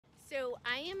So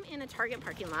I am in a Target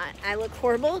parking lot. I look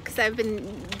horrible because I've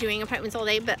been doing appointments all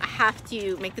day, but I have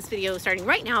to make this video starting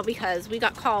right now because we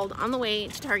got called on the way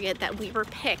to Target that we were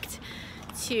picked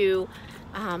to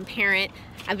parent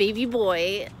a baby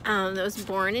boy that was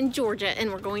born in Georgia,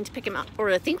 and we're going to pick him up, or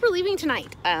I think we're leaving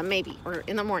tonight, maybe, or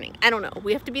in the morning. I don't know.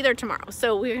 We have to be there tomorrow,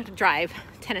 so we have to drive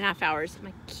 10.5 hours.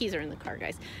 My keys are in the car,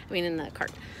 guys. I mean, in the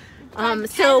cart.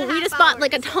 So we just bought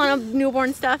like a ton of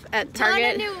newborn stuff at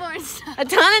Target. A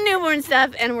ton of newborn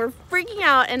stuff, and we're freaking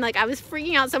out. And like I was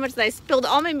freaking out so much that I spilled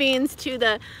all my beans to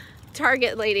the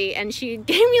Target lady, and she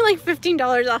gave me like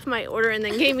 $15 off my order, and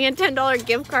then gave me a $10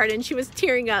 gift card, and she was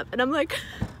tearing up, and I'm like,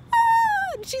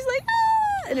 ah! And she's like,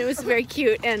 ah! And it was very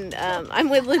cute. And I'm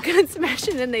with Luca and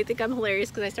Sebastian, and they think I'm hilarious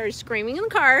because I started screaming in the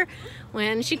car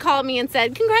when she called me and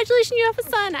said, congratulations, you have a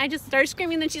son. I just started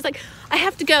screaming, and then she's like, I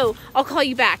have to go, I'll call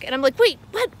you back. And I'm like, wait,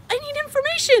 what? I need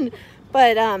information.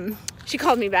 But she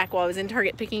called me back while I was in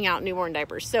Target picking out newborn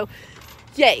diapers. So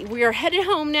yay, we are headed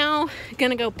home now,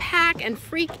 gonna go pack and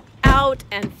freak out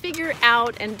and figure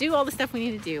out and do all the stuff we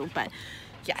need to do. But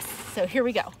yes, so here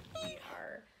we go. We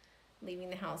are leaving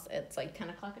the house. It's like 10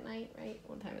 o'clock at night, right?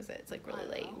 What time is it? It's like really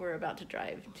late. We're about to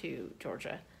drive to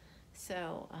Georgia.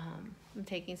 So I'm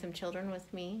taking some children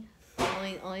with me,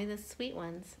 only the sweet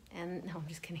ones. And no, I'm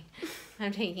just kidding.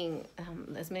 I'm taking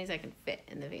as many as I can fit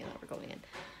in the van that we're going in.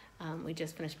 We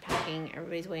just finished packing.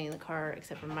 Everybody's waiting in the car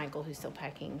except for Michael, who's still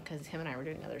packing because him and I were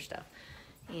doing other stuff.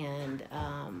 And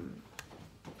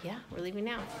yeah, we're leaving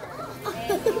now.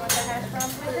 And you want the hash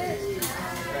browns with it?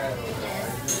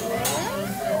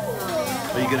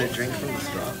 Are you gonna drink from the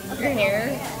straw? Your hair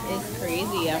is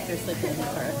crazy after sleeping in the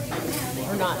car.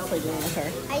 Or not sleeping in the car.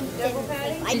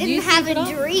 I didn't have a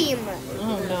dream.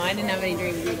 Oh no, I didn't have any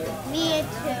dreams either. Me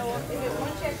too.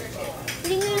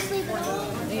 Didn't you sleep at all?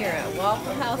 We are at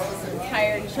Waffle House with some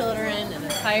tired children and a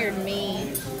tired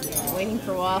me, waiting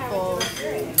for waffles.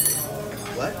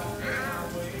 What?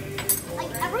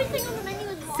 Like everything on the menu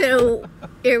is waffle. So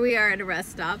here we are at a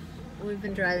rest stop. We've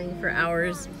been driving for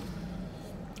hours.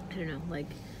 I don't know, like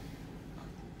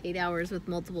 8 hours with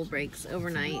multiple breaks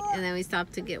overnight, and then we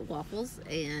stopped to get waffles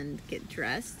and get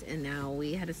dressed, and now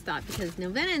we had to stop because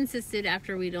Novena insisted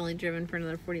after we'd only driven for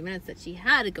another 40 minutes that she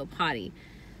had to go potty.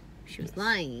 She was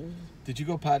lying. Did you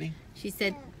go potty? She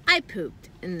said, I pooped,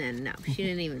 and then no, she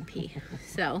didn't even pee.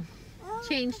 So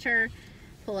changed her,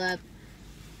 pull up,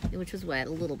 which was wet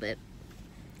a little bit.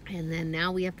 And then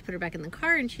now we have to put her back in the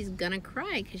car, and she's gonna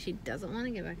cry because she doesn't want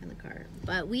to get back in the car.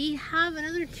 But we have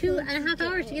another 2.5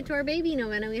 hours to get to our baby,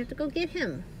 Novena. We have to go get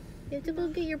him. You have to go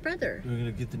get your brother. We're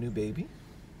gonna get the new baby?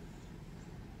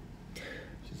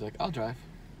 She's like, I'll drive.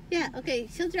 Yeah, okay,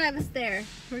 she'll drive us there.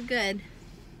 We're good.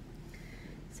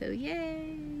 So,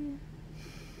 yay.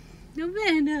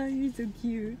 Novena, you're so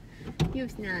cute. You're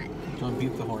not. Do you want to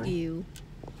beep the horn? You.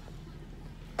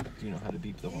 Do you know how to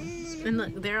beep the horn? And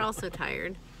look, they're also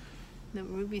tired. No,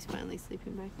 Ruby's finally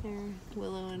sleeping back there.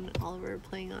 Willow and Oliver are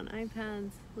playing on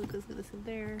iPads. Luca's gonna sit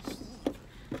there.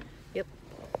 Yep.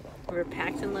 We're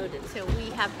packed and loaded. So we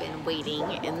have been waiting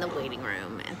in the waiting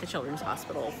room at the Children's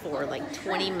Hospital for like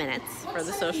 20 minutes for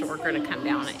the social worker to come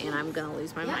down, and I'm gonna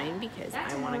lose my mind because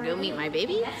I want to go meet my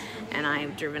baby, and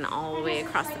I've driven all the way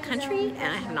across the country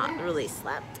and I have not really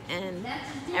slept, and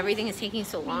everything is taking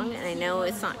so long, and I know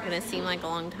it's not gonna seem like a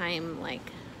long time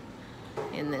like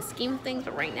in the scheme of things,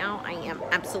 but right now I am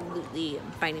absolutely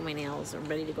biting my nails and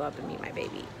ready to go up and meet my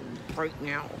baby right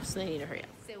now, so I need to hurry up.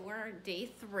 So we're on day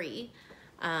 3.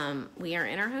 We are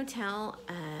in our hotel.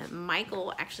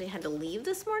 Michael actually had to leave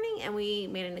this morning, and we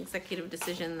made an executive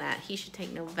decision that he should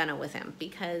take Novena with him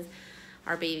because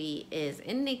our baby is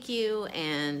in NICU,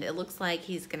 and it looks like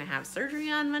he's gonna have surgery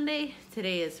on Monday.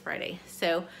 Today is Friday,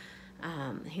 so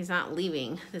he's not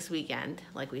leaving this weekend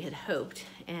like we had hoped,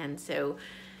 and so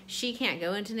she can't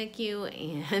go into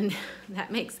NICU, and that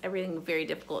makes everything very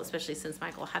difficult, especially since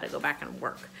Michael had to go back and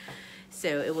work.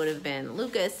 So it would have been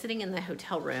Lucas sitting in the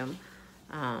hotel room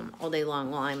all day long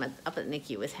while I'm up at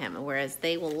NICU with him, whereas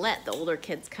they will let the older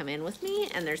kids come in with me,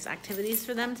 and there's activities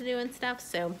for them to do and stuff.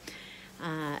 So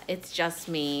it's just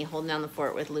me holding down the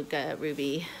fort with Luca,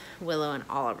 Ruby, Willow, and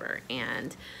Oliver,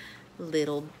 and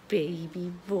little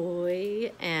baby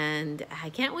boy. And I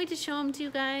can't wait to show him to you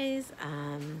guys.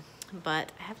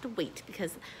 But I have to wait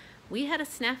because we had a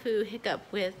snafu hiccup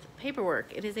with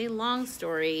paperwork. It is a long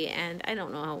story, and I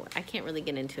don't know how, I can't really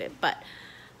get into it, but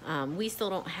we still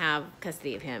don't have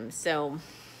custody of him, so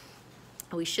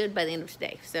we should by the end of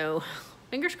today. So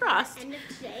fingers crossed. End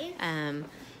of today.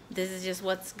 This is just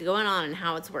what's going on and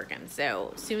how it's working.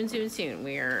 So soon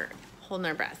we are holding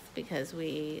our breath because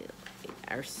we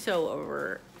are so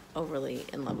overly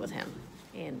in love with him,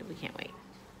 and we can't wait.